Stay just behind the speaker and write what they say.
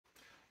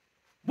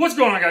What's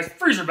going on, guys?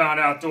 Freezerbound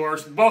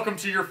Outdoors. Welcome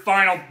to your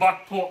final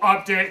buck pull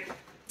update.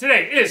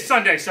 Today is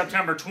Sunday,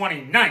 September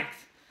 29th.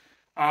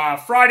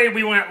 Friday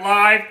we went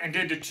live and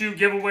did the 2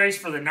 giveaways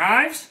for the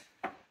knives.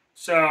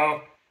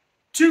 So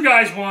 2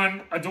 guys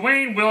won, a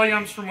Dwayne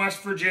Williams from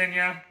West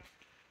Virginia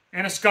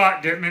and a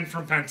Scott Dittman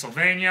from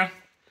Pennsylvania.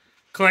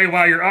 Clay,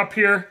 while you're up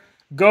here,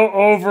 go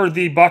over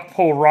the buck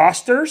pull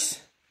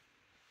rosters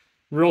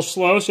real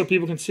slow so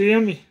people can see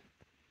them.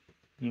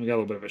 We got a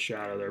little bit of a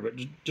shadow there, but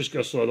just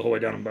go slow the whole way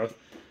down on both.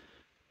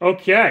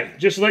 Okay,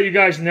 just to let you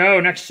guys know,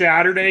 next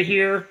Saturday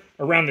here,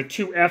 around the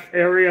 2F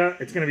area,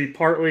 it's going to be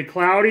partly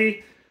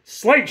cloudy.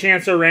 Slight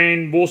chance of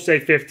rain, we'll say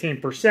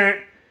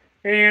 15%.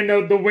 And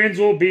the winds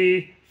will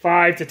be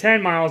 5 to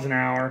 10 miles an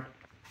hour,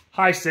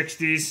 high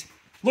 60s.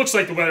 Looks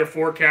like the weather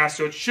forecast,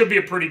 so it should be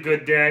a pretty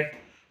good day.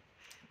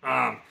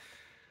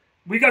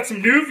 We got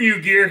some New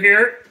View gear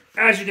here.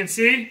 As you can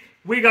see,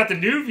 we got the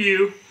New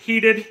View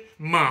heated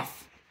muff.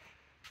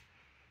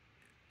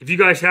 If you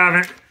guys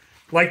haven't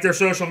liked their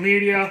social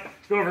media,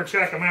 go over and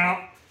check them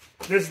out.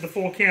 This is the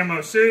full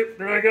camo suit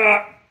that I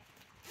got.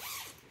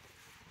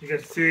 You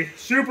guys see,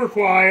 super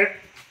quiet.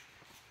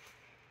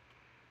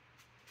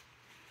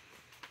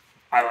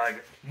 I like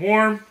it.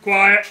 Warm,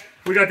 quiet.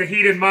 We got the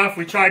heated muff.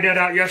 We tried that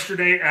out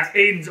yesterday at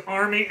Aiden's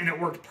Army and it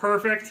worked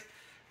perfect.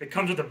 It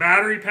comes with a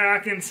battery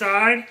pack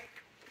inside.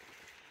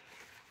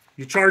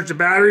 You charge the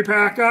battery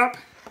pack up,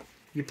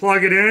 you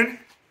plug it in,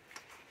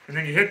 and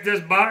then you hit this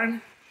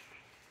button.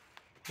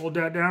 Hold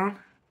that down.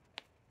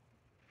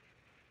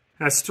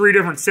 Has 3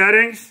 different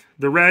settings.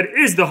 The red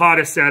is the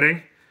hottest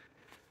setting.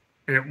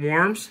 And it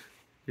warms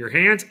your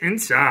hands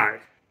inside.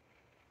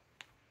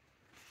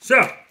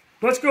 So,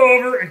 let's go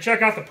over and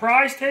check out the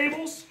prize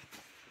tables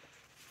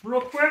real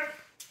quick.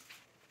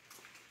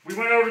 We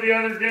went over the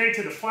other day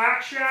to the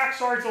Plaque Shack.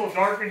 Sorry it's a little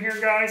dark in here,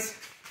 guys.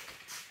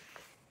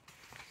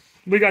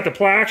 We got the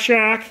Plaque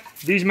Shack.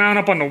 These mount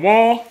up on the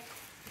wall.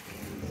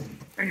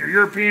 And your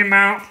European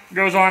mount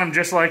goes on them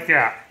just like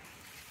that.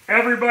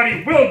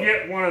 Everybody will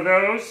get one of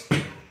those.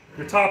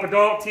 The top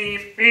adult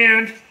team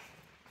and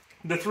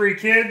the 3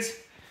 kids.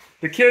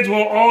 The kids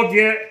will all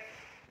get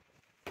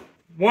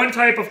one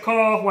type of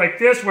call like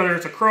this, whether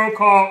it's a crow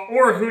call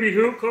or a hootie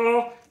hoot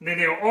call. And then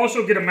they'll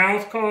also get a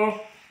mouth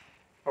call,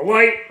 a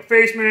light, a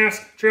face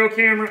mask, trail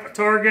camera, a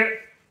target.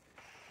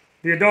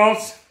 The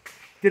adults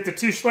get the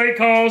 2 slate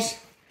calls,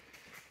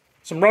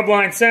 some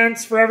rubline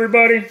scents for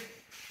everybody,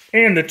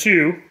 and the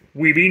 2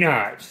 Weeby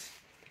knives.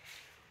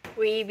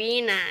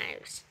 Weeby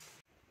knives.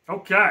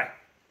 Okay,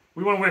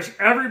 we want to wish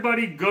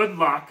everybody good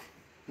luck.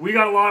 We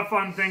got a lot of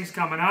fun things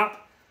coming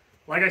up.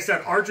 Like I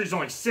said, archery's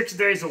only 6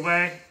 days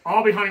away.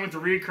 I'll be hunting with the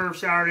recurve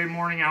Saturday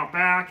morning out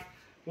back.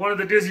 One of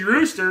the Dizzy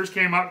Roosters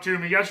came up to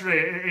me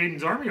yesterday at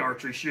Aiden's Army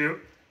archery shoot,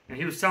 and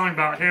he was telling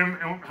about him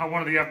and how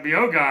one of the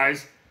FBO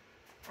guys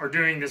are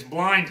doing this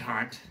blind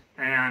hunt.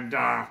 And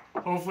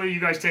hopefully you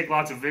guys take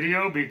lots of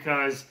video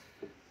because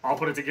I'll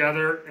put it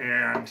together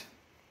and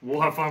we'll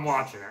have fun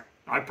watching it.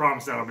 I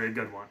promise that'll be a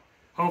good one.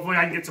 Hopefully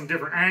I can get some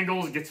different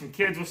angles, get some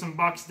kids with some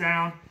bucks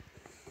down.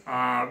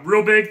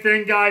 Real big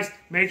thing, guys,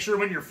 make sure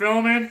when you're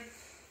filming,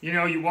 you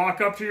know, you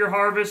walk up to your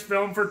harvest,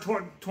 film for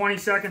 20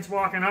 seconds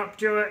walking up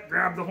to it,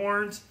 grab the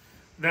horns.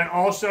 Then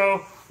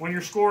also, when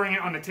you're scoring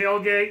it on the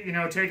tailgate, you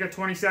know, take a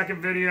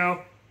 20-second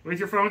video with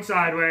your phone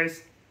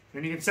sideways.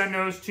 Then you can send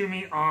those to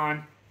me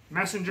on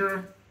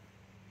Messenger,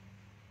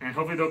 and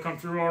hopefully they'll come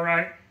through all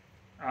right.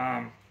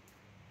 That's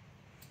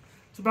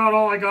about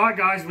all I got,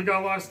 guys. We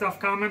got a lot of stuff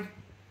coming.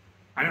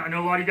 I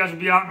know a lot of you guys will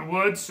be out in the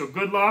woods, so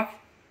good luck.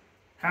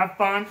 Have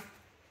fun.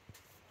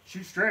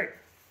 Shoot straight.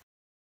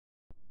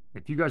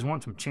 If you guys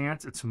want some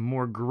chance at some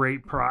more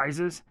great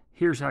prizes,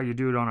 here's how you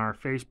do it on our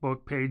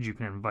Facebook page. You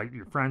can invite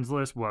your friends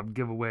list. We'll have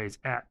giveaways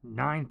at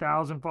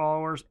 9,000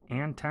 followers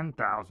and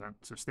 10,000,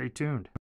 so stay tuned.